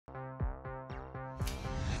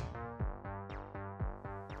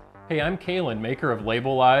Hey, I'm Kalen, maker of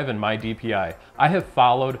Label Live and mydpi. I have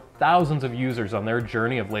followed thousands of users on their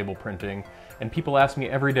journey of label printing, and people ask me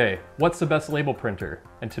every day, what's the best label printer?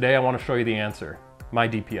 And today I want to show you the answer,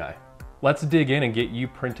 mydpi. Let's dig in and get you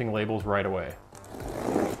printing labels right away.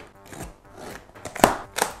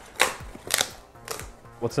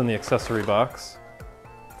 What's in the accessory box?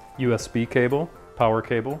 USB cable,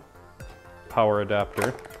 power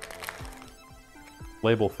adapter,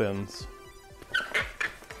 label fins.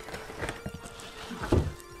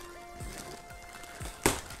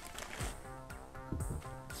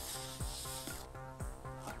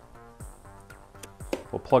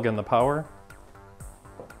 We'll plug in the power,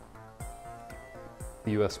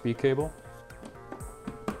 the USB cable.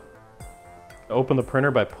 Open the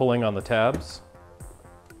printer by pulling on the tabs.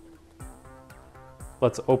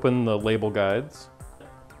 Let's open the label guides.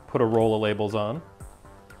 Put a roll of labels on.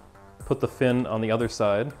 Put the fin on the other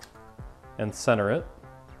side and center it.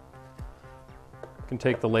 You can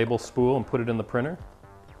take the label spool and put it in the printer.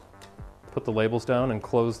 Put the labels down and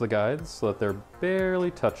close the guides so that they're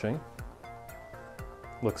barely touching.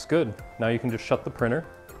 Looks good. Now you can just shut the printer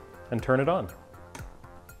and turn it on.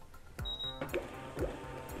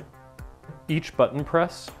 Each button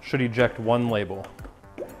press should eject one label.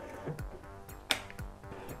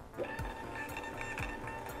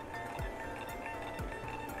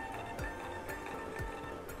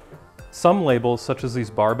 Some labels, such as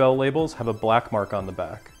these barbell labels, have a black mark on the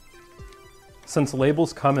back. Since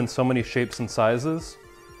labels come in so many shapes and sizes,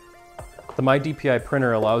 the mydpi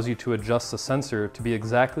printer allows you to adjust the sensor to be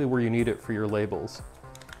exactly where you need it for your labels.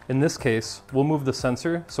 In this case, we'll move the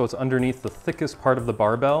sensor so it's underneath the thickest part of the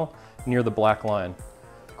barbell near the black line.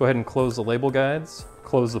 Go ahead and close the label guides,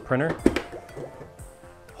 close the printer,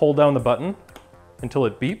 hold down the button until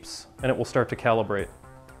it beeps and it will start to calibrate.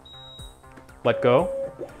 Let go.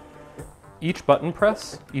 Each button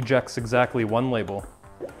press ejects exactly one label.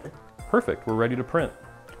 Perfect, we're ready to print.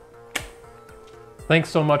 Thanks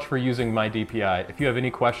so much for using mydpi. If you have any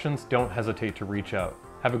questions, don't hesitate to reach out.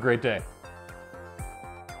 Have a great day.